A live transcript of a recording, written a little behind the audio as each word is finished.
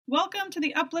Welcome to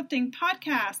the Uplifting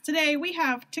Podcast. Today we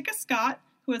have Tika Scott,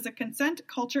 who is a consent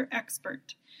culture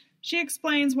expert. She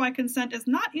explains why consent is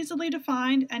not easily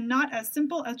defined and not as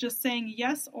simple as just saying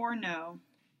yes or no.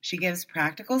 She gives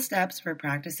practical steps for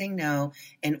practicing no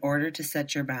in order to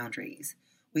set your boundaries.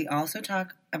 We also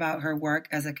talk about her work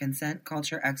as a consent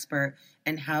culture expert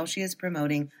and how she is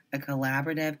promoting a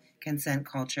collaborative consent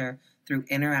culture through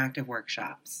interactive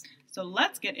workshops. So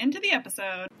let's get into the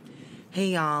episode.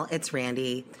 Hey y'all, it's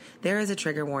Randy. There is a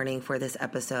trigger warning for this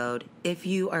episode. If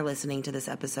you are listening to this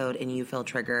episode and you feel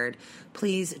triggered,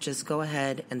 please just go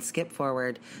ahead and skip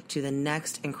forward to the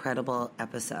next incredible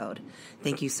episode.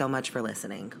 Thank you so much for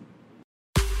listening.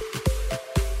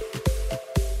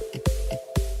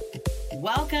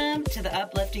 Welcome to the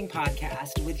Uplifting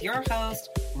Podcast with your hosts,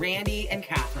 Randy and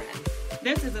Catherine.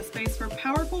 This is a space for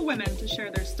powerful women to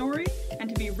share their story and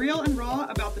to be real and raw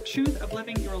about the truth of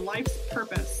living your life's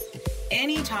purpose.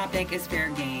 Any topic is fair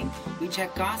game. We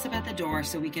check gossip at the door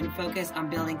so we can focus on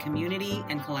building community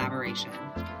and collaboration.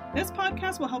 This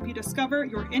podcast will help you discover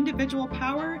your individual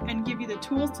power and give you the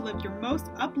tools to live your most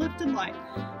uplifted life.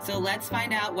 So let's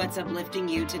find out what's uplifting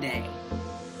you today.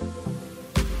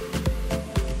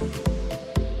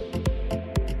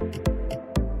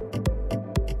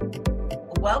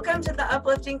 Welcome to the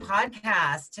Uplifting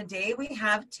Podcast. Today we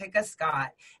have Tika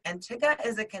Scott, and Tika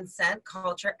is a consent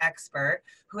culture expert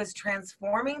who is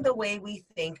transforming the way we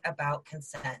think about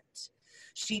consent.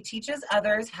 She teaches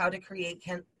others how to create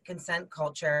consent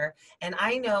culture, and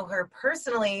I know her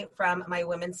personally from my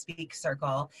Women Speak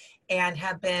circle and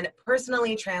have been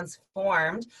personally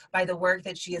transformed by the work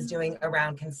that she is doing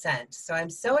around consent. So I'm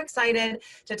so excited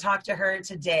to talk to her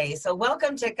today. So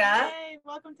welcome, Tika. Hey,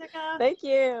 welcome, Tika. Thank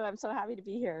you. I'm so happy to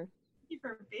be here. Thank you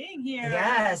for being here.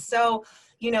 Yes. So,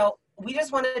 we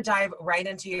just want to dive right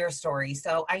into your story.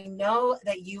 So I know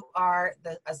that you are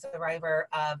a survivor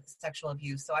of sexual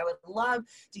abuse. So I would love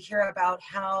to hear about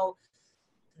how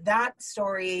that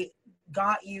story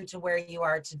got you to where you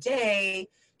are today,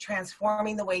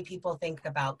 transforming the way people think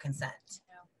about consent.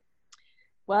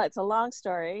 Well, it's a long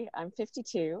story. I'm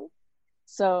 52.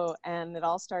 And it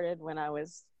all started when I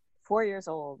was 4 years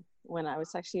old, when I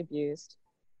was sexually abused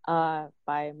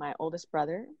by my oldest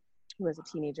brother, who was a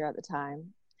teenager at the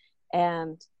time.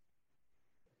 And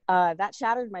that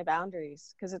shattered my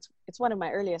boundaries because it's one of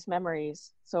my earliest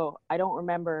memories. So I don't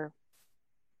remember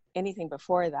anything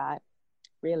before that,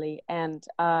 really. And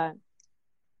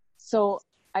so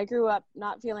I grew up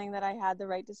not feeling that I had the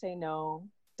right to say no,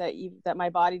 that my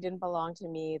body didn't belong to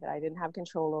me, that I didn't have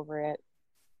control over it.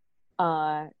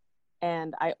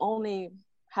 And I only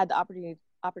had the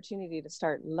opportunity to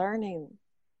start learning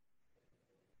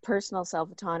personal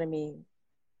self-autonomy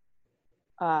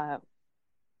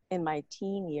in my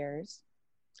teen years,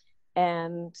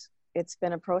 and it's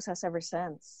been a process ever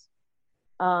since.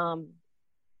 I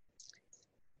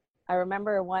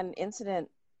remember one incident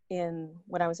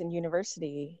when I was in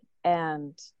university,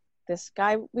 and this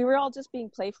guy, we were all just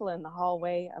being playful in the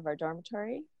hallway of our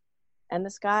dormitory, and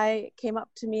this guy came up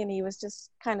to me and he was just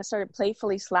kind of started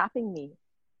playfully slapping me,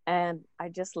 and I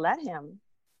just let him.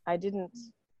 I didn't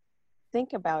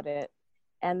think about it.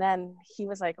 And then he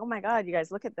was like, "Oh my God, you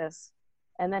guys, look at this."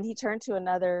 And then he turned to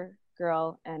another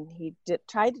girl and he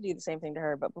tried to do the same thing to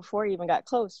her. But before he even got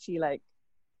close, she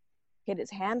hid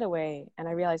his hand away. And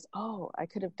I realized, oh, I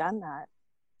could have done that.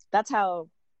 That's how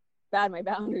bad my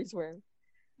boundaries were.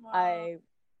 Wow. I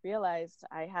realized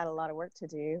I had a lot of work to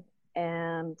do.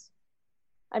 And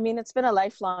I mean, it's been a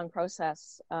lifelong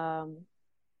process. And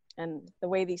the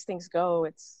way these things go,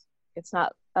 it's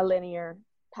not a linear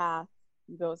path.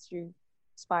 You go through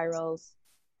spirals,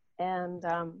 and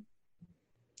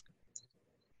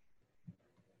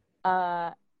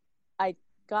I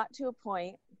got to a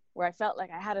point where I felt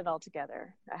like I had it all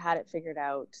together. I had it figured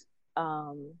out.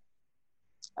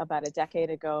 About a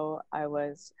decade ago, I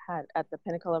had at the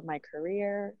pinnacle of my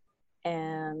career,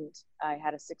 and I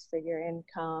had a 6-figure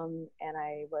income, and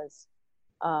I was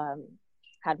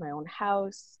had my own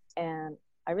house, and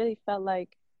I really felt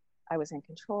like I was in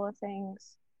control of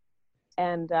things.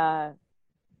 And I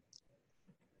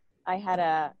had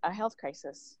a health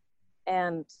crisis,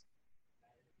 and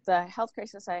the health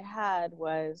crisis I had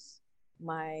was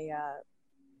an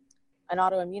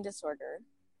autoimmune disorder,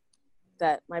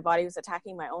 that my body was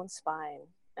attacking my own spine.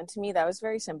 And to me, that was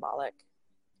very symbolic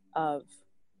of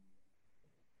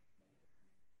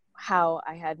how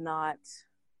I had not,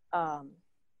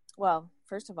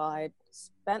 first of all, I had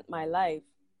spent my life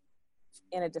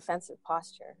in a defensive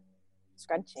posture,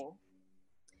 scrunching.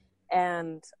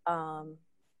 And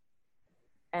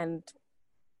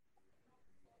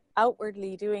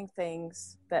outwardly doing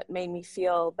things that made me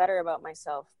feel better about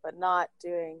myself, but not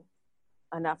doing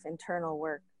enough internal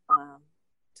work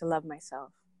to love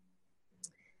myself.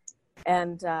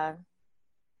 And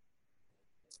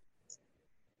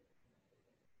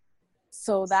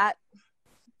so that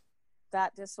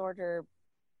disorder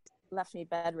left me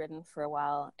bedridden for a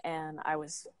while, and I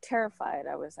was terrified.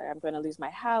 I was like, I'm going to lose my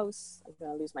house, I'm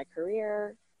going to lose my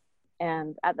career.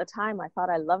 And at the time, I thought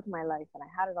I loved my life and I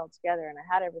had it all together and I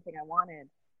had everything I wanted.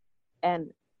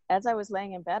 And as I was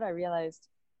laying in bed, I realized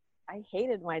I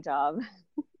hated my job.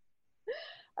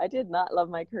 I did not love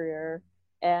my career,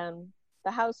 and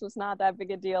the house was not that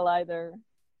big a deal either.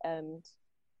 And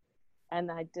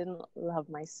I didn't love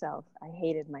myself. I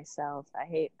hated myself.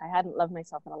 I hadn't loved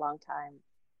myself in a long time.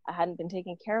 I hadn't been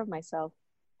taking care of myself.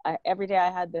 Every day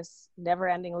I had this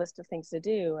never-ending list of things to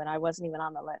do, and I wasn't even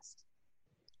on the list.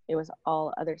 It was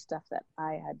all other stuff that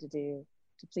I had to do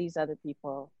to please other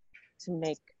people, to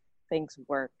make things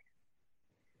work.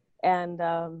 And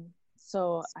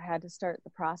so I had to start the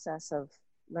process of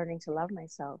learning to love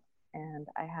myself. And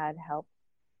I had help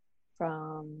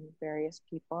from various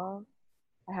people.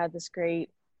 I had this great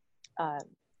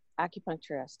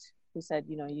acupuncturist who said,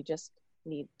 you just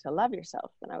need to love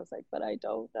yourself. And I was like, but I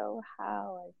don't know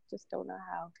how. I just don't know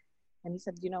how. And he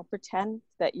said, pretend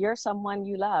that you're someone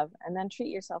you love and then treat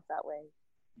yourself that way.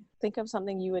 Think of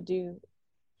something you would do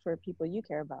for people you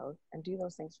care about and do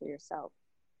those things for yourself.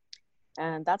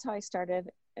 And that's how I started.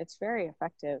 It's very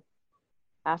effective.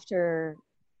 After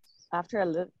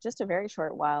just a very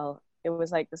short while, it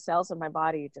was like the cells of my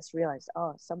body just realized,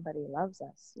 oh, somebody loves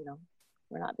us.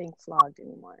 We're not being flogged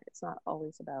anymore. It's not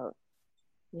always about,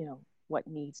 what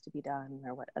needs to be done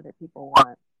or what other people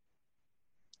want.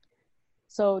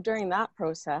 So during that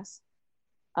process,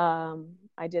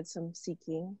 I did some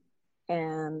seeking,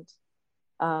 and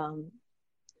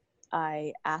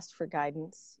I asked for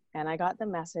guidance, and I got the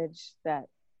message that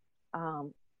I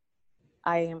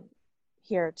am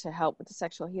here to help with the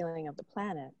sexual healing of the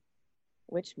planet,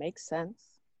 which makes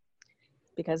sense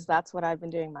because that's what I've been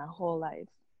doing my whole life,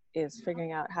 is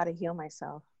figuring out how to heal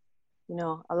myself.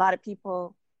 A lot of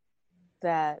people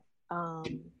that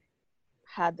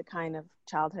had the kind of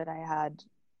childhood I had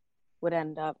would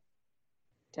end up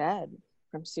dead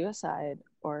from suicide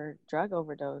or drug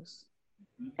overdose.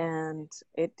 And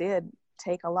it did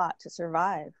take a lot to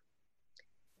survive.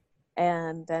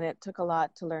 And then it took a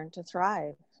lot to learn to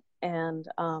thrive. And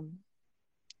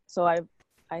so I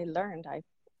learned,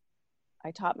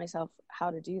 I taught myself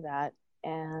how to do that.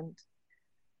 And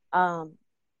I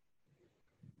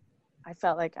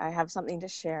felt like I have something to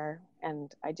share,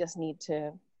 and I just need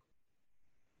to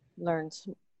learn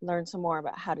some more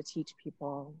about how to teach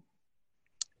people.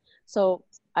 So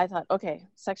I thought, okay,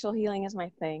 sexual healing is my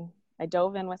thing. I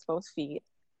dove in with both feet,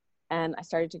 and I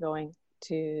started going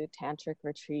to tantric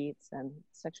retreats and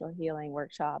sexual healing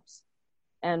workshops.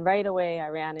 And right away, I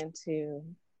ran into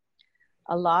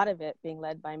a lot of it being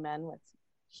led by men with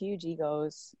huge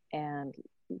egos and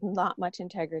not much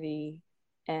integrity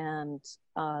and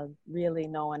really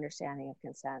no understanding of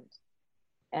consent.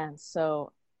 And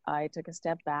so I took a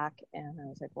step back and I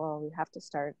was like, well, we have to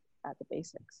start at the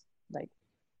basics. Like,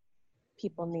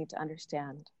 people need to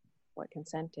understand what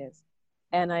consent is.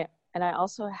 And I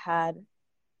also had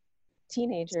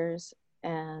teenagers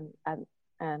and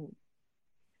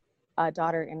a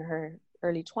daughter in her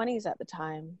early 20s at the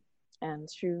time. And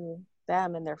through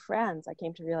them and their friends, I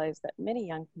came to realize that many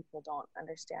young people don't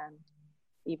understand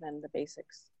even the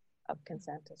basics of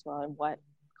consent as well, and what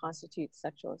constitutes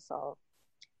sexual assault,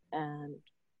 and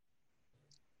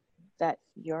that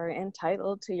you're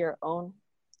entitled to your own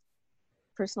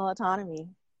personal autonomy.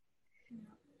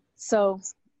 So,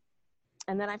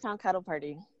 and then I found Cuddle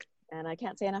Party, and I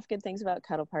can't say enough good things about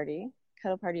Cuddle Party.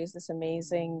 Cuddle Party is this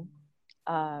amazing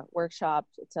workshop.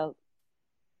 It's a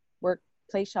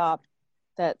play shop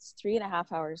that's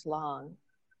 3.5 hours long,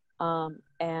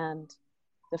 and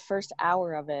the first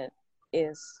hour of it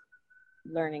is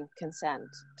learning consent,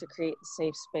 to create a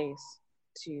safe space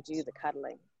to do the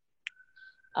cuddling.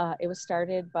 It was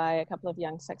started by a couple of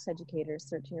young sex educators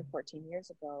 13 or 14 years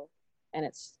ago, and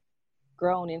it's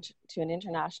grown into an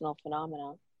international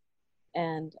phenomenon.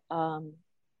 And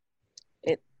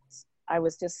I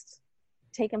was just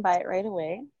taken by it right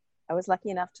away. I was lucky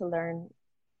enough to learn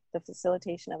the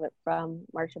facilitation of it from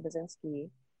Marsha Basinski,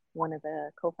 one of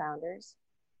the co-founders.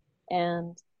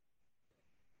 And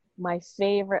my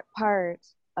favorite part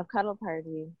of Cuddle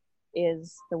Party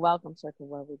is the welcome circle,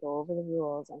 where we go over the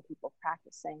rules and people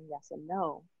practice saying yes and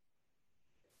no,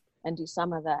 and do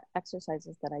some of the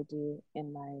exercises that I do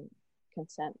in my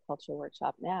consent culture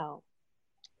workshop now.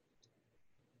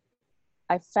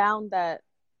 I found that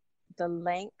the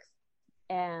length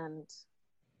and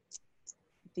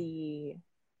the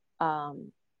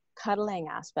cuddling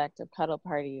aspect of cuddle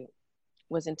party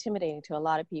was intimidating to a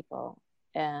lot of people,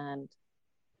 and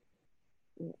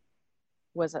it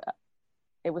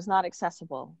was not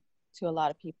accessible to a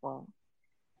lot of people.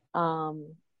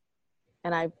 And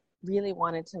I really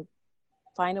wanted to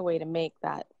find a way to make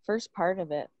that first part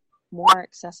of it more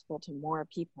accessible to more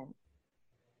people.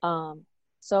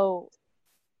 So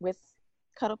with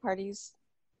Cuddle Party's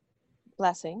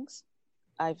blessings,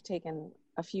 I've taken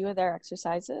a few of their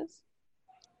exercises.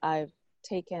 I've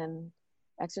taken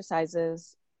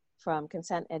exercises from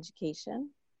consent education,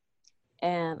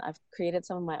 and I've created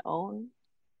some of my own,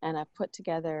 and I've put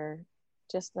together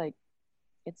just like,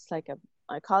 it's like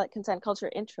I call it consent culture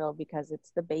intro because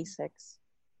it's the basics.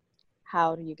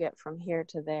 How do you get from here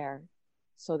to there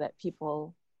so that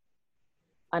people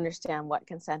understand what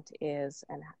consent is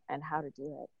and how to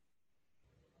do it?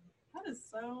 That is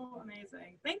so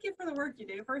amazing. Thank you for the work you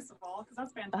do, first of all, because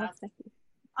that's fantastic.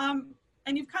 Thank you.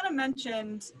 And you've kind of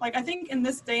mentioned, like, I think in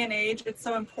this day and age, it's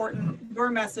so important, your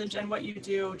message and what you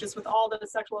do, just with all the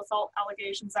sexual assault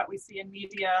allegations that we see in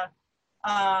media,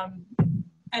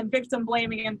 and victim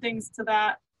blaming and things to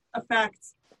that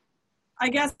effect. I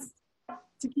guess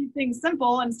to keep things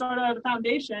simple and start at a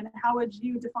foundation, how would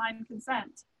you define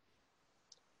consent?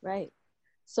 Right.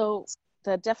 So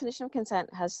the definition of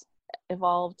consent has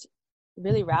evolved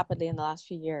really rapidly in the last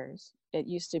few years. It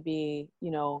used to be,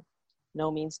 no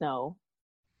means no.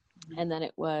 And then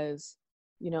it was,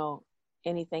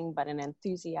 anything but an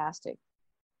enthusiastic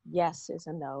yes is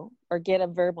a no, or get a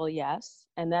verbal yes.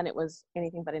 And then it was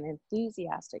anything but an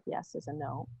enthusiastic yes is a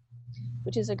no,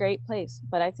 which is a great place.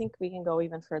 But I think we can go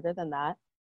even further than that.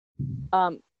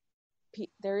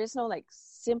 There is no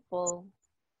simple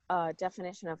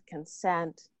definition of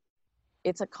consent.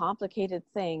 It's a complicated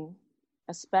thing,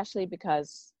 especially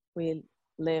because we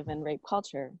live in rape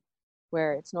culture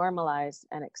where it's normalized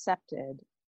and accepted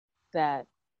that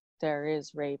there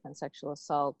is rape and sexual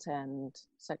assault and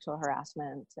sexual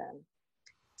harassment. And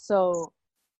so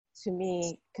to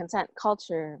me, consent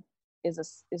culture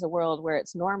is a world where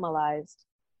it's normalized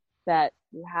that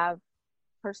you have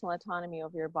personal autonomy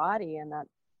over your body, and that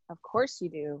of course you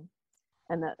do,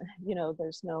 and that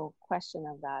there's no question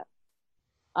of that.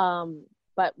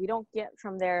 But we don't get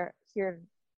from here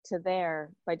to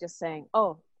there by just saying,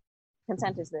 oh,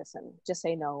 consent is this, and just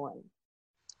say no.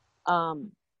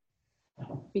 And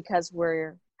because we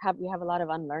have a lot of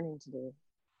unlearning to do.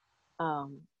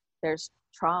 There's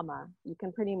trauma. You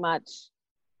can pretty much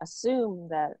assume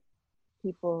that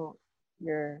people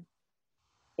you're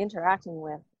interacting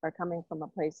with are coming from a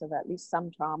place of at least some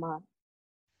trauma,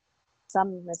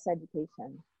 some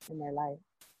miseducation in their life.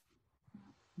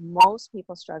 Most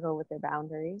people struggle with their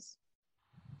boundaries.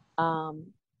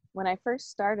 When I first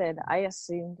started, I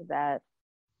assumed that,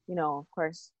 of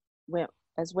course,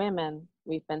 as women,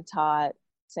 we've been taught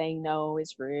saying no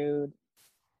is rude.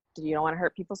 You don't want to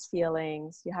hurt people's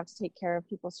feelings. You have to take care of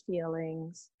people's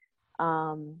feelings.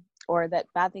 Or that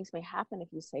bad things may happen if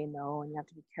you say no, and you have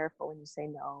to be careful when you say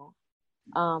no.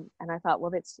 And I thought,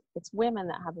 well, it's women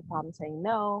that have the problem saying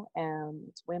no, and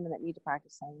it's women that need to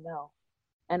practice saying no.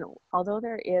 And although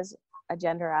there is a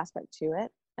gender aspect to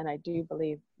it, and I do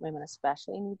believe women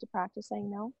especially need to practice saying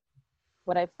no,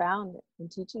 what I found in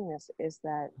teaching this is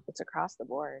that it's across the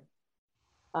board.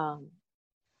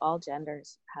 All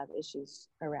genders have issues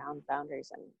around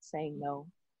boundaries and saying no,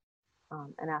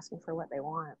 and asking for what they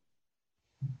want.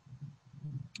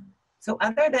 So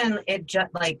other than it, just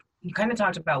you kind of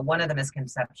talked about one of the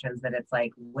misconceptions, that it's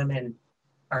like women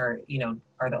are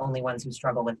the only ones who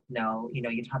struggle with no.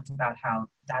 You talked about how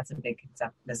that's a big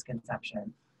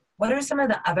misconception. What are some of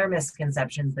the other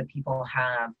misconceptions that people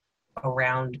have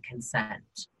around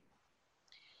consent?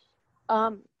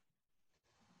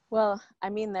 Well, I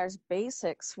mean, there's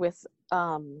basics with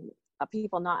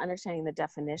people not understanding the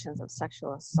definitions of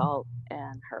sexual assault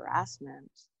and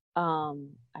harassment.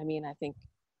 I mean, I think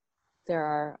there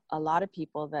are a lot of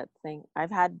people that think,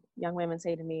 I've had young women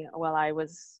say to me, well, I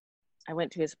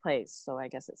went to his place, so I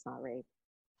guess it's not rape.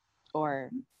 Or,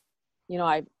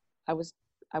 I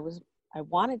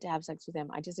wanted to have sex with him,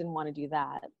 I just didn't want to do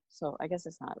that, so I guess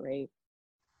it's not rape.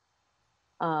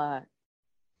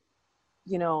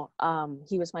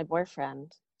 He was my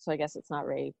boyfriend, so I guess it's not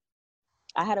rape.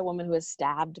 I had a woman who was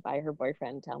stabbed by her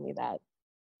boyfriend tell me that.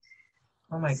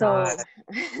 Oh my God.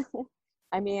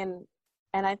 I mean,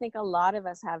 and I think a lot of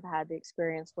us have had the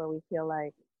experience where we feel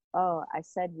like, oh, I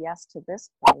said yes to this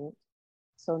point,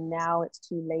 so now it's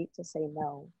too late to say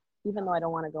no, even though I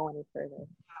don't want to go any further.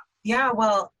 Yeah,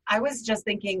 well, I was just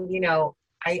thinking,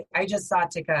 I just saw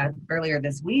Tika earlier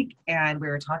this week, and we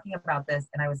were talking about this,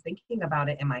 and I was thinking about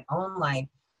it in my own life,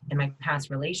 in my past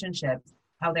relationships,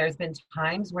 how there's been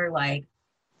times where like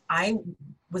I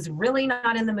was really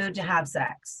not in the mood to have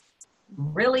sex,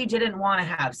 really didn't want to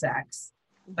have sex,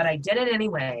 but I did it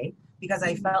anyway because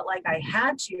I felt like I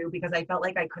had to, because I felt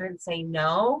like I couldn't say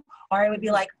no, or I would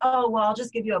be like, oh, well, I'll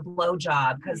just give you a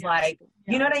blowjob because like,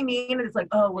 you know what I mean? It's like,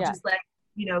 oh, well, just like,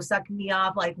 suck me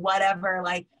up, like whatever,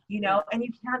 like, and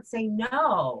you can't say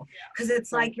no because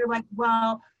it's like, you're like,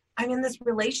 well, I'm in this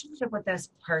relationship with this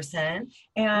person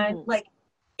and like,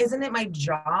 isn't it my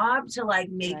job to like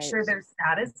make sure they're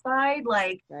satisfied?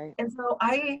 Like, and so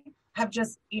I have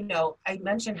just, I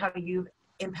mentioned how you've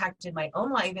impacted my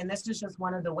own life. And this is just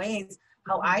one of the ways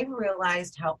how I've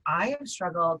realized how I have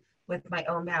struggled with my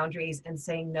own boundaries and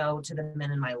saying no to the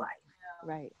men in my life.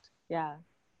 Right. Yeah.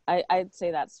 I'd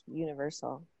say that's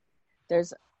universal.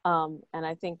 There's, and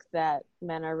I think that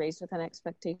men are raised with an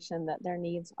expectation that their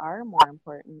needs are more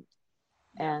important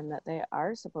and that they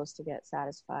are supposed to get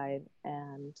satisfied.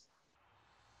 And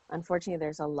unfortunately,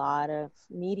 there's a lot of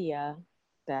media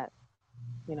that,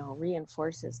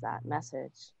 reinforces that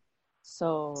message.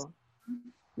 So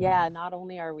yeah, not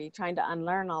only are we trying to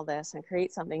unlearn all this and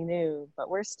create something new, but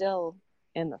we're still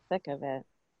in the thick of it,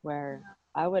 where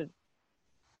I would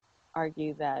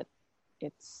argue that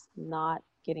it's not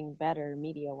getting better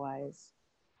media wise.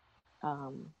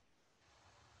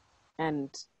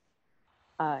 And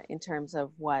in terms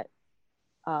of what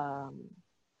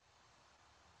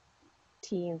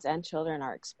teens and children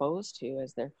are exposed to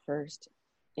as their first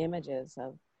images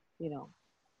of,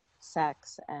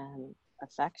 sex and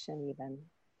affection even,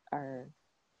 are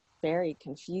very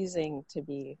confusing, to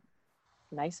be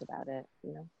nice about it,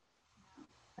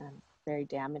 and very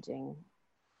damaging.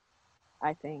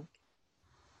 I think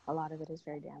a lot of it is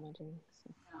very damaging.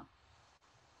 So. Yeah.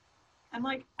 And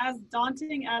like, as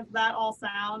daunting as that all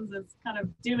sounds, it's kind of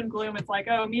doom and gloom. It's like,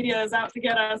 oh, media is out to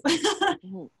get us.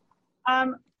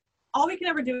 All we can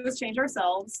ever do is change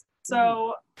ourselves.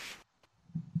 So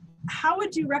how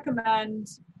would you recommend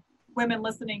women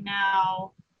listening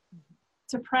now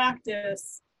to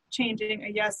practice changing a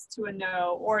yes to a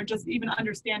no, or just even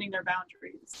understanding their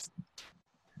boundaries?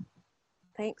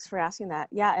 Thanks for asking that.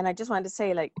 Yeah, and I just wanted to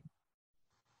say, like,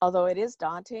 although it is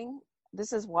daunting,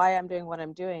 this is why I'm doing what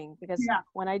I'm doing, because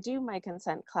when I do my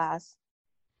consent class,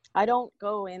 I don't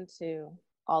go into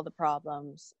all the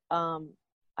problems.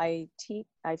 I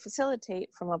facilitate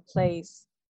from a place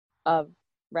of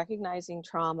recognizing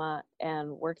trauma and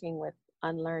working with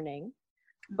unlearning,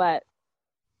 but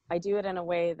I do it in a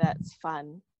way that's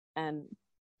fun. And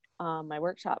my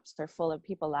workshops are full of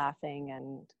people laughing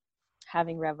and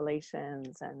having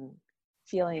revelations and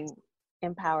feeling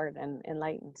empowered and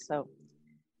enlightened. So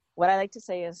what I like to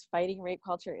say is, fighting rape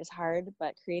culture is hard,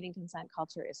 but creating consent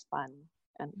culture is fun.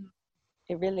 And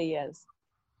it really is.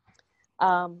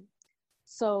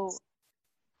 So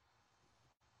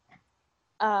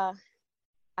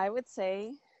I would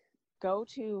say go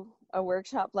to a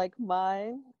workshop like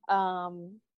mine.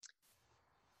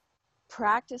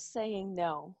 Practice saying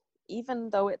no, even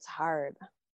though it's hard.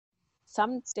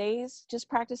 Some days, just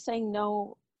practice saying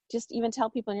no. Just even tell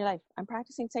people in your life, I'm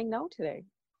practicing saying no today.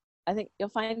 I think you'll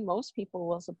find most people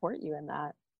will support you in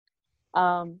that.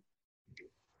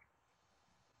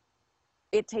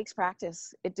 It takes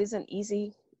practice. It isn't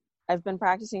easy. I've been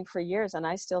practicing for years and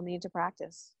I still need to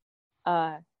practice.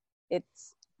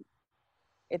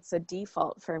 It's a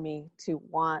default for me to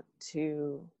want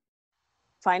to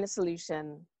find a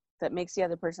solution that makes the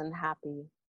other person happy.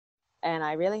 And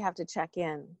I really have to check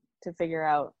in to figure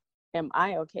out, am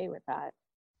I okay with that?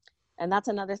 And that's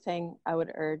another thing I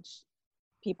would urge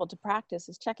people to practice,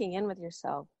 is checking in with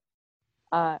yourself.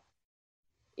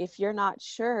 If you're not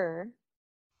sure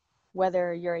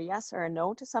whether you're a yes or a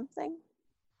no to something,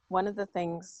 one of the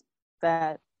things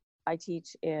that I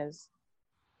teach is,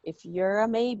 if you're a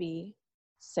maybe,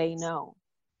 say no.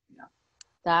 Yeah.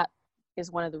 That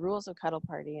is one of the rules of Cuddle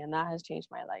Party, and that has changed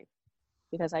my life,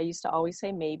 because I used to always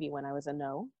say maybe when I was a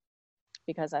no,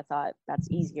 because I thought that's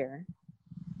easier.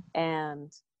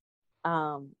 And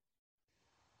at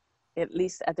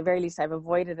the very least, I've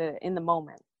avoided it in the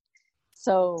moment.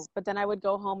 So, but then I would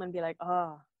go home and be like,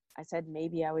 oh, I said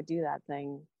maybe I would do that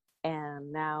thing,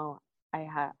 and now I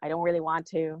don't really want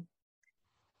to.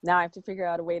 Now I have to figure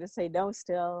out a way to say no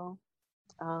still,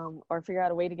 or figure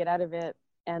out a way to get out of it,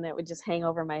 and it would just hang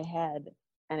over my head,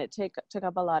 and it took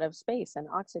up a lot of space and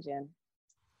oxygen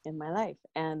in my life.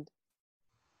 And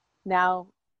now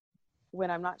when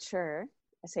I'm not sure,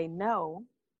 I say no,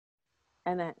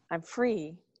 and then I'm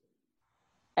free.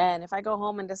 And if I go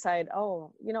home and decide,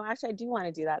 oh, actually I do want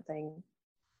to do that thing,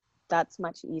 that's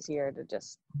much easier to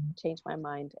just change my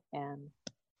mind and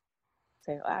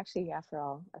say, oh, actually, after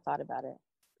all, I thought about it.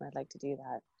 I'd like to do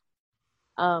that.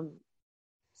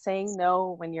 Saying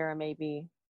no when you're a maybe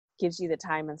gives you the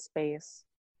time and space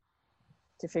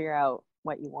to figure out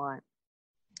what you want.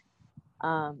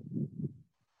 Oh,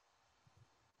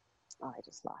 I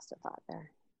just lost a thought there.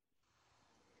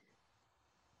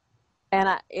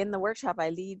 And in the workshop, I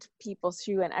lead people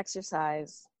through an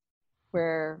exercise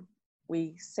where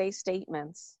we say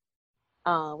statements.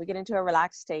 We get into a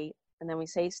relaxed state, and then we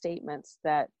say statements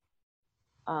that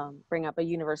bring up a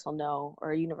universal no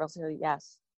or a universal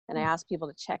yes. And I ask people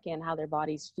to check in how their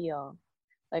bodies feel.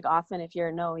 Like often if you're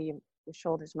a no, your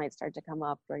shoulders might start to come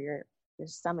up, or your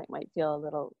stomach might feel a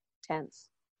little tense,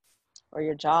 or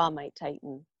your jaw might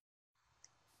tighten.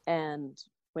 And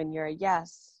when you're a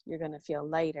yes, you're going to feel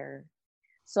lighter.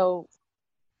 So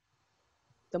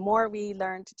the more we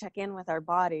learn to check in with our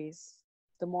bodies,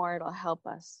 the more it'll help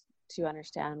us to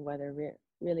understand whether we're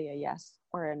really a yes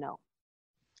or a no.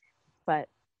 But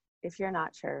if you're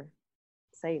not sure,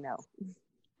 say no.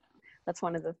 That's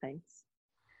one of the things.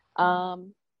 I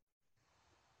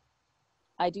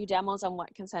do demos on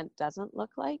what consent doesn't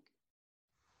look like.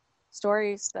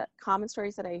 Common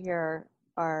stories that I hear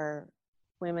are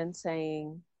women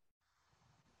saying,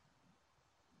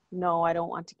 no, I don't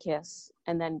want to kiss,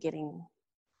 and then getting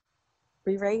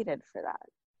berated for that,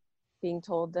 being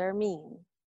told they're mean,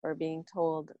 or being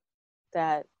told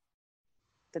that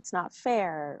that's not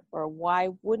fair, or why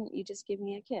wouldn't you just give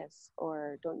me a kiss,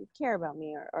 or don't you care about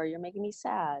me, or you're making me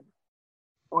sad,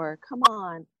 or come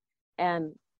on.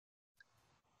 And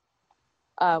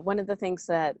one of the things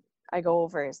that I go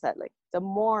over is that, like, the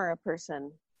more a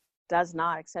person does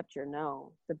not accept your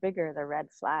no, the bigger the red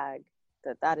flag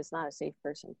that is not a safe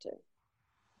person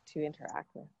to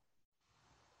interact with.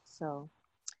 So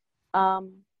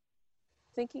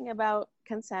thinking about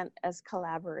consent as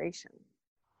collaboration.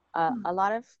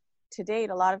 To date,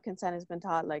 a lot of consent has been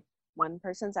taught like one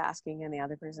person's asking and the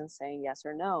other person's saying yes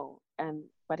or no.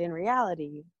 But in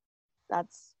reality,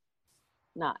 that's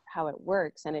not how it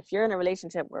works. And if you're in a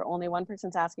relationship where only one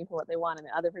person's asking for what they want and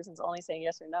the other person's only saying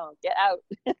yes or no, get out.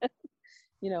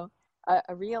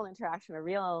 A real interaction, a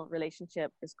real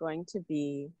relationship is going to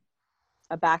be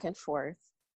a back and forth,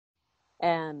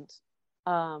 and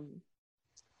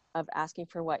of asking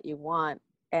for what you want.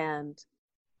 And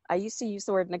I used to use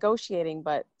the word negotiating,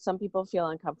 but some people feel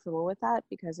uncomfortable with that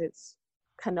because it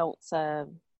connotes a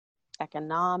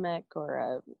economic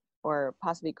or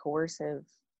possibly coercive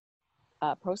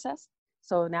process.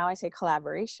 So now I say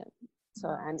collaboration. So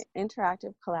an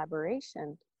interactive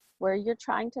collaboration where you're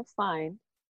trying to find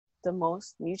the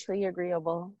most mutually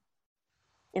agreeable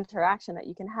interaction that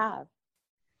you can have.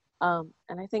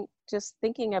 And I think just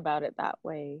thinking about it that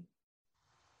way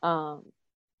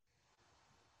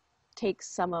takes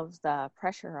some of the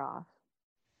pressure off,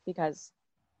 because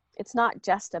it's not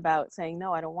just about saying,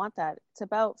 no, I don't want that. It's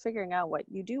about figuring out what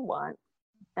you do want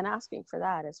and asking for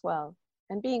that as well,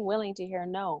 and being willing to hear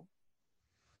no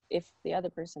if the other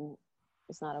person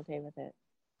is not okay with it.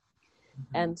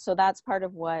 Mm-hmm. And so that's part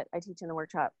of what I teach in the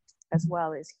workshop as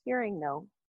well, is hearing no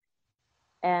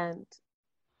and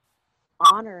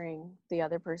honoring the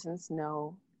other person's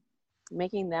no,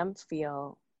 making them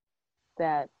feel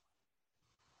that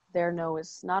their no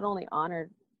is not only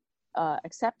honored,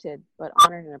 accepted, but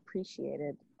honored and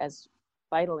appreciated as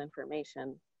vital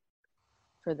information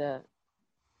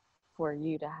for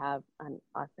you to have an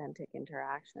authentic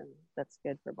interaction that's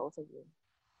good for both of you.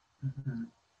 Mm-hmm.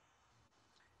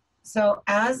 So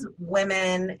as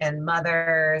women and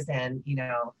mothers and,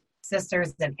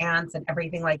 sisters and aunts and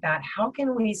everything like that, how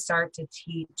can we start to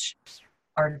teach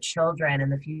our children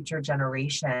and the future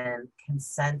generation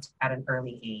consent at an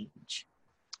early age?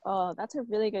 Oh, that's a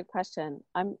really good question.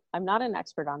 I'm not an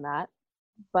expert on that,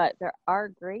 but there are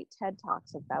great TED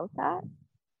Talks about that.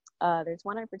 There's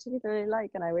one I particularly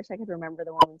like, and I wish I could remember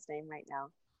the woman's name right now.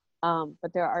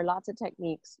 But there are lots of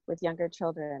techniques with younger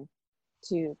children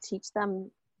to teach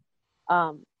them,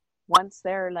 once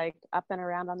they're like up and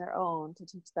around on their own, to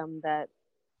teach them that,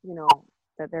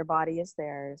 that their body is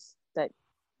theirs, that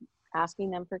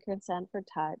asking them for consent for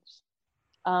touch.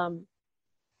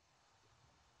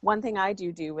 One thing I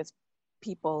do with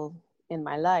people in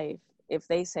my life, if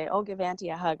they say, oh, give Auntie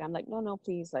a hug, I'm like, no,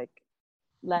 please, like,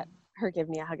 let her give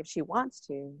me a hug if she wants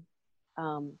to.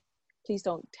 Please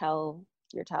don't tell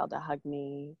your child to hug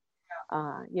me.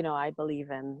 I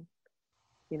believe in,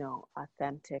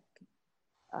 authentic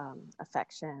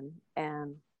affection.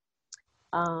 And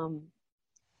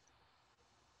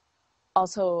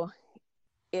also,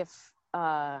 if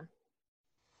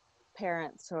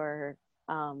parents or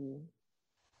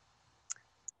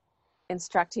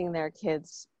instructing their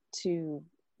kids to,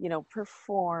 you know,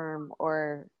 perform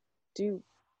or do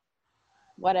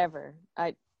whatever.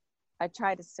 I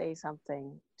try to say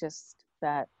something just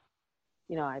that,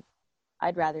 you know,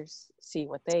 I'd rather see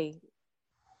what they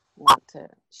want to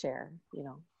share, you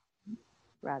know,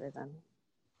 rather than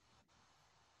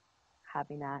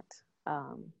having that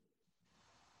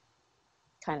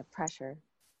kind of pressure.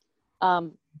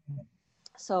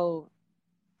 So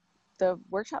the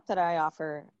workshop that I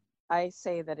offer, I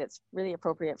say that it's really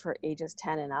appropriate for ages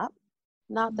 10 and up.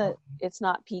 Not that it's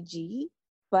not PG,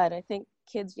 but I think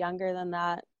kids younger than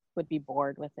that would be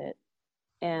bored with it.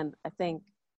 And I think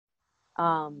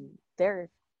there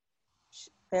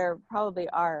probably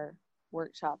are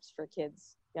workshops for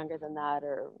kids younger than that,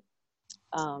 or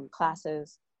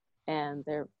classes, and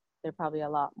they're probably a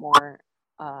lot more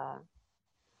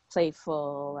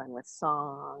playful and with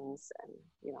songs and,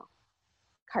 you know,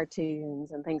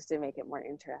 cartoons and things to make it more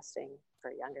interesting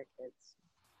for younger kids.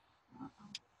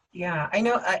 Yeah, I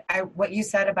know. I what you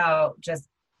said about just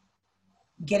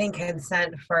getting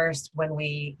consent first when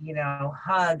we, you know,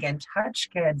 hug and touch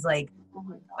kids, like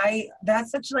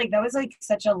that was like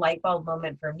such a light bulb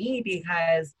moment for me,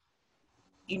 because,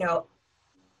 you know,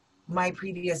 my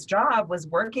previous job was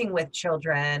working with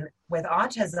children with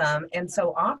autism, and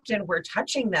so often we're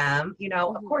touching them, you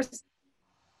know, of course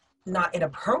not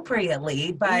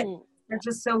inappropriately, but they're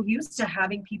just so used to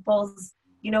having people's,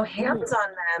 you know, hands on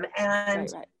them.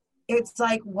 And it's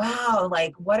like, wow,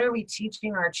 like, what are we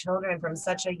teaching our children from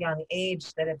such a young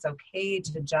age, that it's okay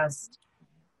to just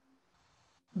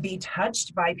be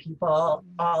touched by people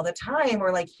all the time,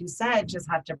 or like you said, just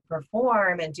have to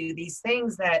perform and do these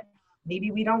things that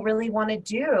maybe we don't really want to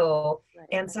do.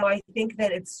 And so I think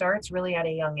that it starts really at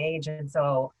a young age. And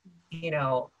so, you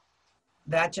know,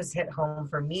 that just hit home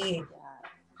for me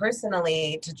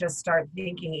personally, to just start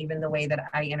thinking even the way that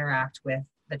I interact with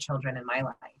the children in my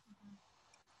life.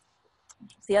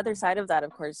 The other side of that, of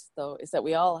course, though, is that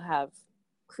we all have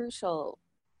crucial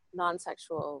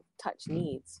non-sexual touch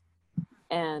needs,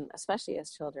 and especially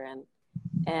as children.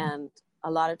 And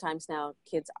a lot of times now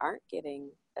kids aren't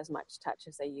getting as much touch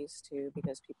as they used to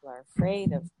because people are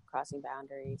afraid of crossing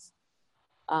boundaries.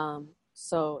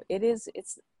 So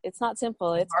it's not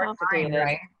simple. It's complicated.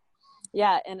 Right?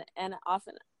 Yeah. And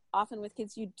often with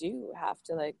kids, you do have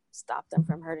to like stop them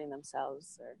from hurting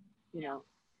themselves, or, you know.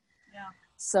 Yeah.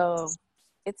 So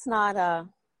it's not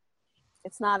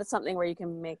something where you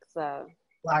can make the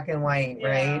black and white,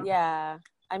 right? Yeah.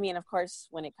 I mean, of course,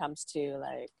 when it comes to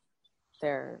like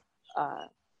their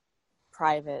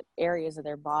private areas of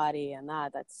their body and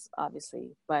that's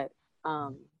obviously, but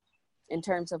in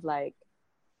terms of like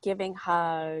giving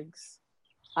hugs,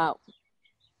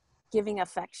 giving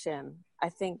affection, I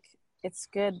think it's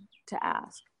good to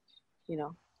ask, you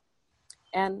know.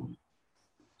 And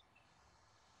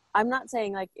I'm not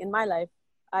saying, like, in my life,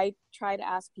 I try to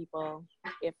ask people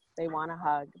if they want a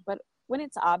hug, but when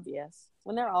it's obvious,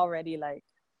 when they're already like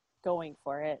going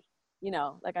for it, you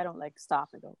know, like I don't like stop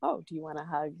and go, oh, do you want a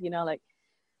hug? You know, like,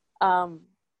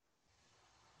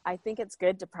 I think it's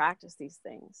good to practice these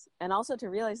things, and also to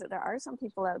realize that there are some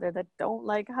people out there that don't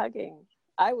like hugging.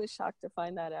 I was shocked to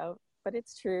find that out, but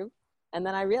it's true. And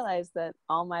then I realized that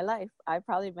all my life, I've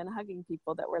probably been hugging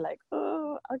people that were like,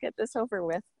 oh, I'll get this over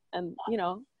with. And, you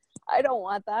know, I don't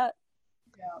want that.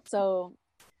 Yeah. So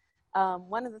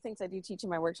one of the things I do teach in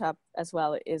my workshop as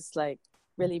well is like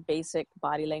really basic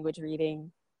body language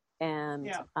reading, and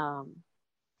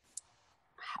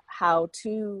how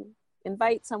to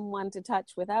invite someone to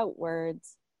touch without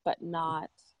words, but not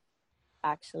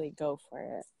actually go for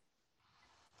it.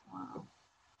 Wow.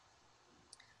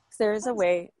 There is a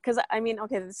way, because I mean,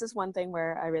 okay, this is one thing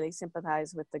where I really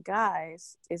sympathize with the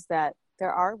guys, is that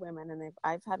there are women, and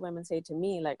I've had women say to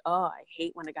me like, oh, I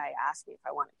hate when a guy asks me if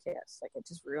I want a kiss, like it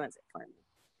just ruins it for me.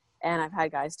 And I've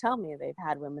had guys tell me they've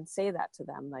had women say that to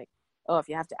them, like, oh, if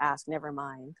you have to ask, never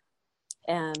mind.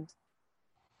 And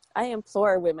I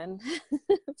implore women,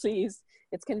 please,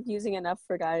 it's confusing enough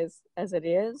for guys as it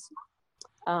is,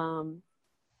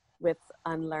 with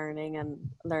unlearning and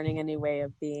learning a new way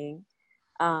of being.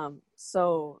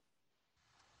 So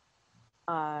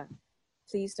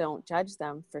please don't judge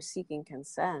them for seeking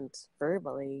consent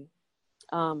verbally.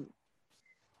 And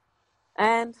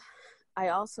I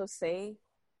also say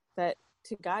that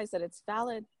to guys that it's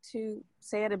valid to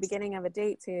say at the beginning of a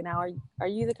date, say, now, are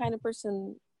you the kind of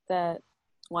person that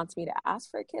wants me to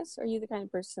ask for a kiss? Or are you the kind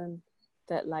of person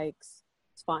that likes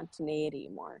spontaneity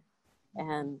more?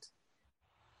 And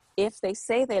if they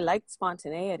say they like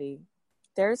spontaneity,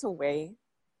 there's a way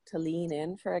to lean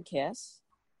in for a kiss,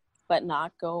 but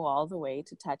not go all the way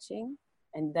to touching.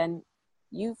 And then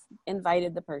you've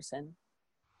invited the person.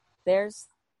 There's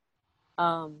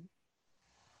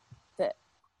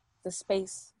the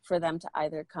space for them to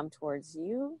either come towards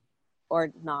you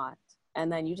or not.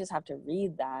 And then you just have to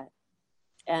read that.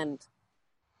 And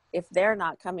if they're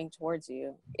not coming towards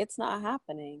you, it's not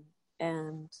happening.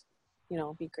 And, you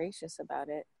know, be gracious about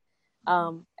it.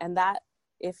 And that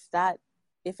if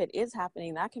it is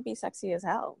happening, that can be sexy as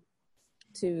hell,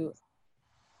 to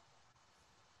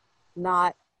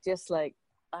not just like,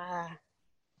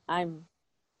 I'm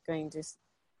going to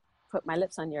put my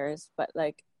lips on yours, but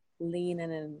like lean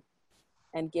in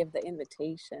and give the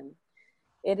invitation.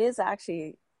 It is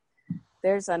actually,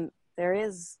 there is an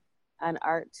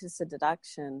art to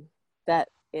seduction that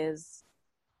is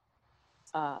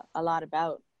a lot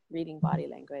about reading body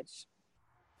language.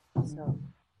 So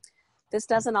this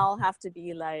doesn't all have to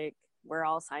be like we're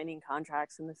all signing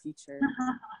contracts in the future,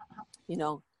 you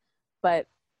know, but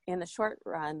in the short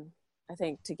run, I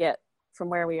think to get from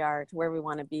where we are to where we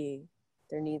want to be,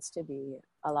 there needs to be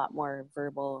a lot more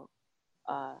verbal,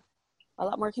 a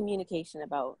lot more communication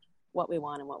about what we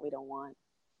want and what we don't want.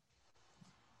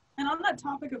 And on that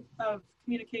topic of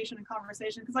communication and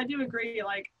conversation, because I do agree,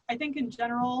 like, I think in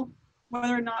general,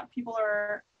 whether or not people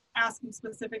are asking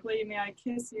specifically, may I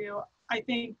kiss you, I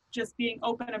think just being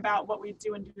open about what we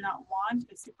do and do not want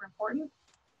is super important.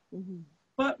 Mm-hmm.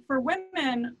 But for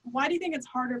women, why do you think it's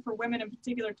harder for women in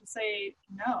particular to say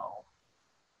no?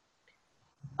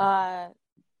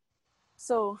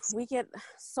 So we get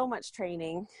so much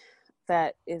training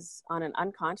that is on an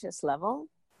unconscious level,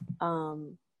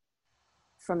 from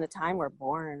the time we're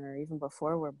born or even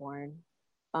before we're born.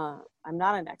 I'm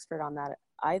not an expert on that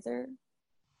either,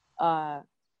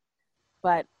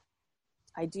 but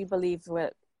I do believe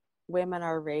that women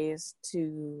are raised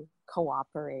to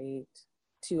cooperate,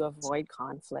 to avoid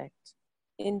conflict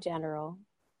in general,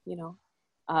 you know,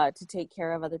 to take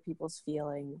care of other people's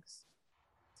feelings,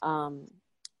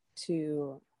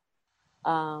 to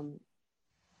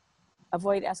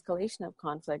avoid escalation of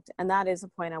conflict. And that is a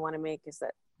point I want to make, is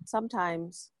that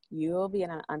sometimes you will be in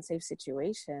an unsafe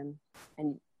situation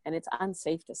and it's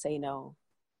unsafe to say no.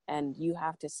 And you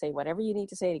have to say whatever you need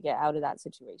to say to get out of that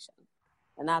situation.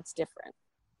 And that's different.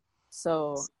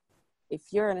 So if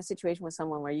you're in a situation with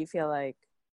someone where you feel like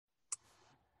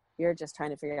you're just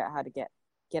trying to figure out how to get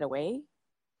away,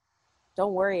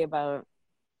 don't worry about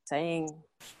saying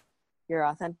your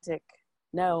authentic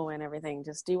no and everything.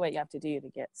 Just do what you have to do to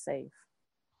get safe.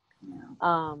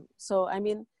 Yeah. So, I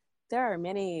mean, there are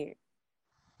many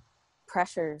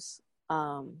pressures.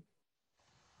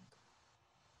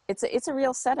 It's a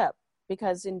real setup,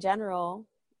 because in general,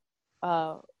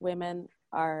 women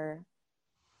are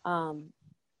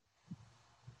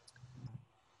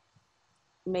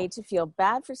made to feel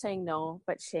bad for saying no,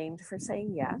 but shamed for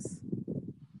saying yes.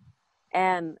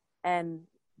 And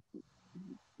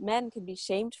men can be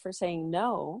shamed for saying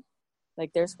no,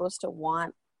 like they're supposed to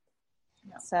want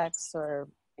sex or,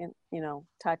 you know,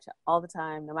 touch all the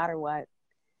time, no matter what.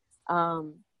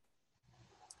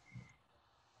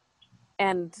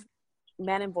 And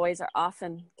men and boys are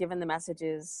often given the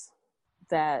messages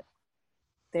that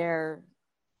their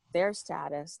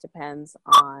status depends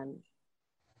on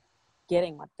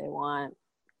getting what they want,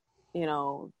 you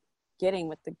know, getting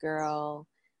with the girl,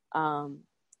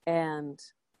 and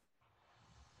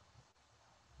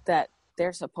that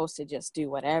they're supposed to just do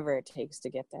whatever it takes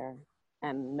to get there.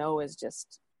 And no is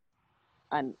just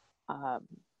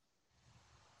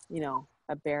you know,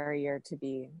 a barrier to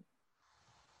be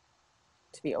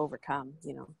overcome,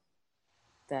 you know,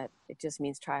 that it just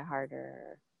means try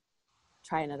harder,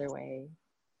 try another way.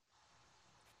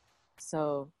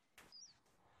 So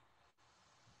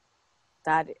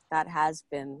that has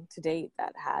been, to date,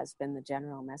 that has been the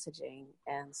general messaging.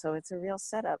 And so it's a real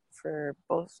setup for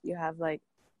both. You have like,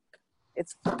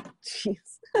 it's,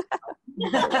 jeez.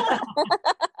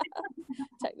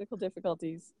 Technical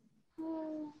difficulties.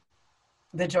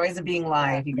 The joys of being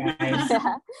live, you guys.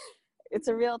 Yeah. It's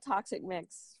a real toxic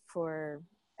mix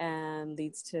and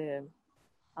leads to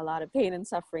a lot of pain and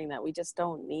suffering that we just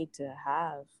don't need to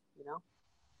have, you know?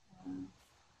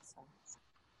 So.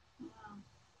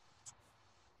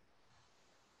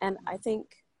 And I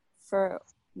think for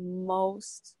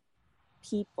most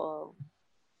people,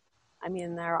 I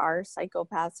mean, there are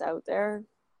psychopaths out there,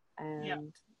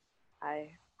 and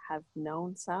I have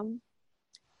known some,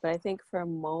 but I think for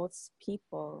most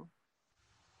people,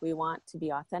 we want to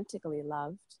be authentically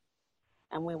loved,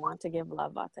 and we want to give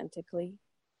love authentically,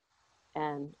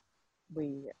 and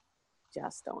we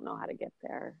just don't know how to get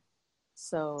there.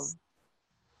 So,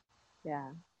 yeah.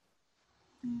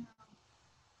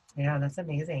 Yeah, that's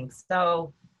amazing.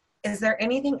 So is there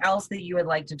anything else that you would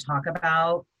like to talk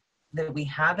about that we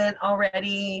haven't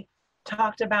already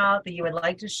talked about that you would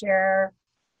like to share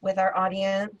with our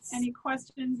audience? Any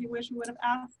questions you wish we would have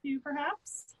asked you,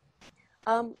 perhaps?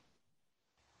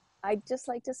 I'd just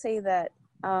like to say that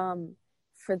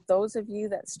for those of you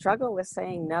that struggle with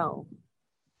saying no,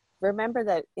 remember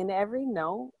that in every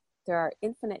no, there are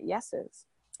infinite yeses.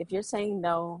 If you're saying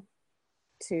no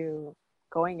to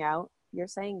going out, you're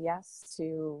saying yes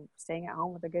to staying at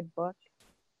home with a good book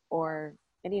or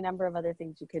any number of other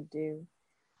things you could do.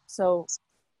 So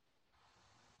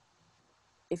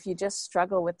if you just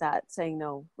struggle with that saying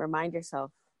no, remind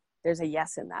yourself there's a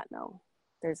yes in that no.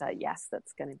 There's a yes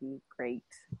that's going to be great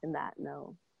in that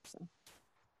no.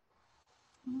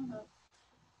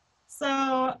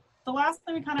 So the last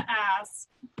thing we kind of ask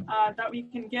that we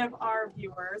can give our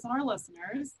viewers and our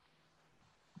listeners,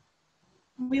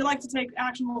 we like to take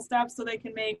actionable steps so they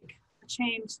can make a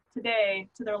change today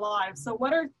to their lives. So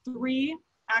what are 3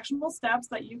 actionable steps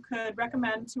that you could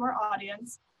recommend to our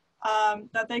audience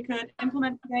that they could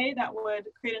implement today that would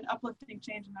create an uplifting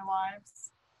change in their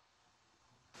lives?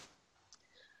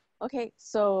 Okay,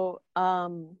 so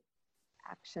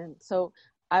action. So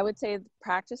I would say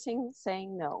practicing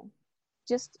saying no.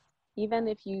 Just even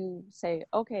if you say,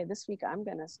 okay, this week I'm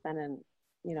going to spend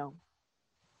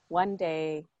one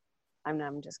day,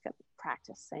 I'm just going to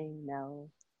practice saying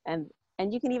no. And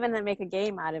you can even then make a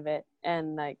game out of it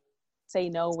and like say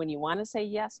no when you want to say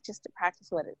yes, just to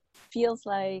practice what it feels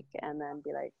like, and then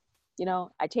be like,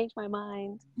 I changed my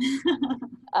mind.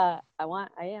 I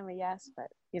am a yes, but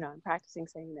I'm practicing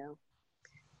saying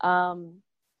no.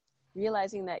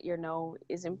 Realizing that your no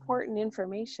is important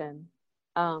information,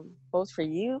 both for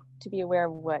you to be aware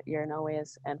of what your no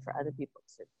is and for other people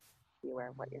to be aware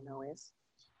of what your no is.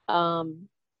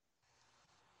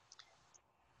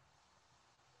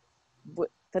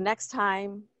 The next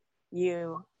time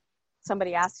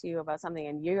somebody asks you about something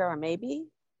and you're a maybe,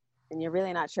 and you're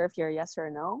really not sure if you're a yes or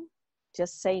a no,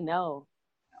 just say no,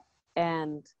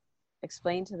 and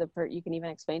explain to you can even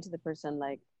explain to the person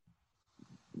like,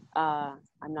 I'm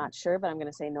not sure, but I'm going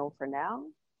to say no for now,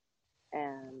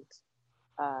 and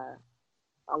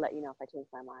I'll let you know if I change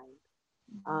my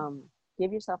mind.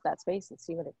 Give yourself that space and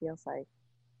see what it feels like.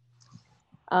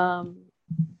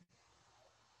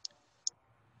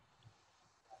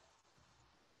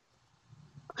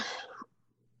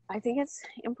 I think it's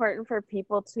important for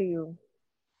people to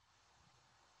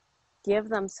give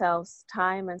themselves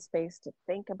time and space to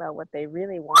think about what they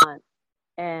really want,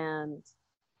 and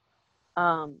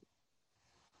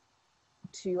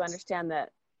to understand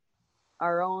that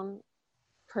our own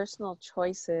personal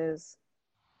choices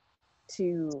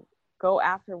to go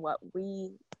after what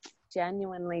we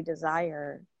genuinely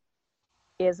desire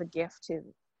is a gift to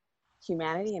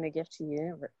humanity and a gift to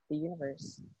the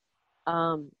universe.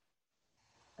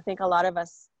 I think a lot of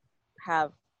us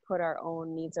have put our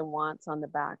own needs and wants on the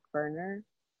back burner,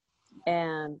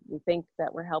 and we think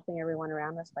that we're helping everyone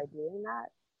around us by doing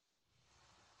that.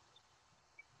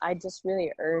 I just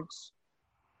really urge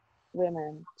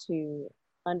women to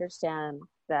understand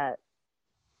that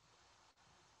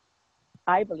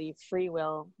I believe free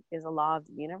will is a law of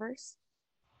the universe,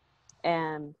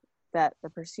 and that the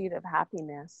pursuit of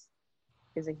happiness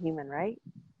is a human right,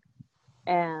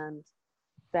 and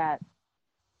that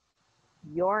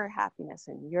your happiness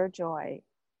and your joy,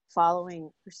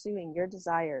 pursuing your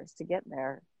desires to get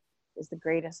there, is the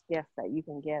greatest gift that you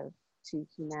can give to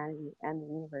humanity and the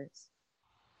universe.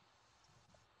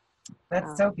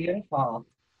 That's so beautiful.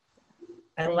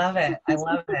 I love it. I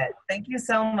love it. Thank you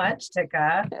so much,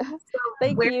 Tika.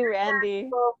 Thank you, Randy.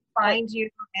 People find you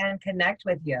and connect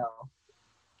with you.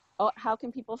 Oh, how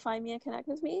can people find me and connect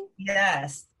with me?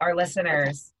 Yes, our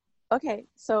listeners. Okay.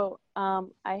 So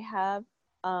I have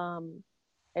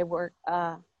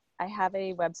I have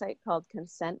a website called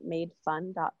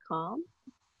consentmadefun.com,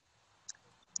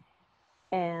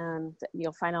 and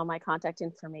you'll find all my contact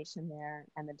information there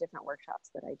and the different workshops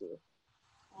that I do.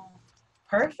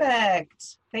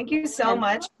 Perfect. Thank you so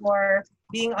much for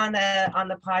being on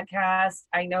the podcast.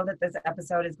 I know that this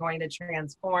episode is going to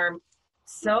transform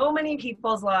so many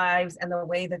people's lives and the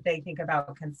way that they think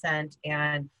about consent,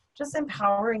 and just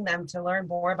empowering them to learn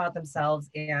more about themselves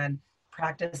and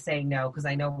practice saying no, because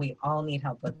I know we all need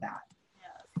help with that.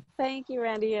 Thank you,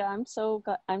 Randy. I'm so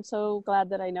glad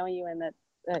that I know you and that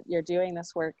you're doing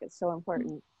this work. It's so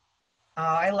important. Oh,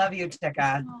 I love you,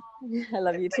 Tika. I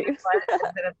love you too. It's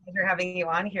been a pleasure having you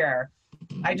on here.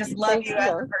 I just love you as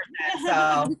a person.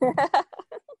 So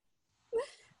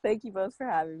thank you both for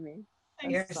having me.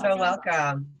 You're so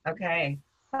welcome. Okay.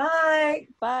 Bye.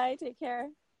 Bye. Take care.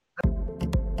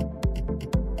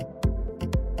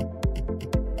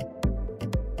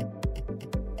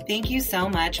 Thank you so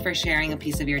much for sharing a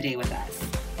piece of your day with us.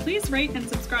 Please rate and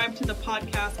subscribe to the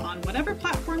podcast on whatever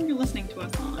platform you're listening to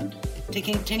us on. To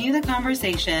continue the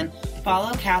conversation,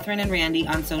 follow Catherine and Randy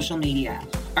on social media.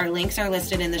 Our links are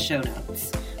listed in the show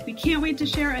notes. We can't wait to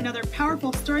share another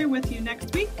powerful story with you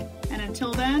next week. And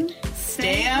until then,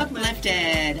 stay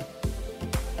uplifted.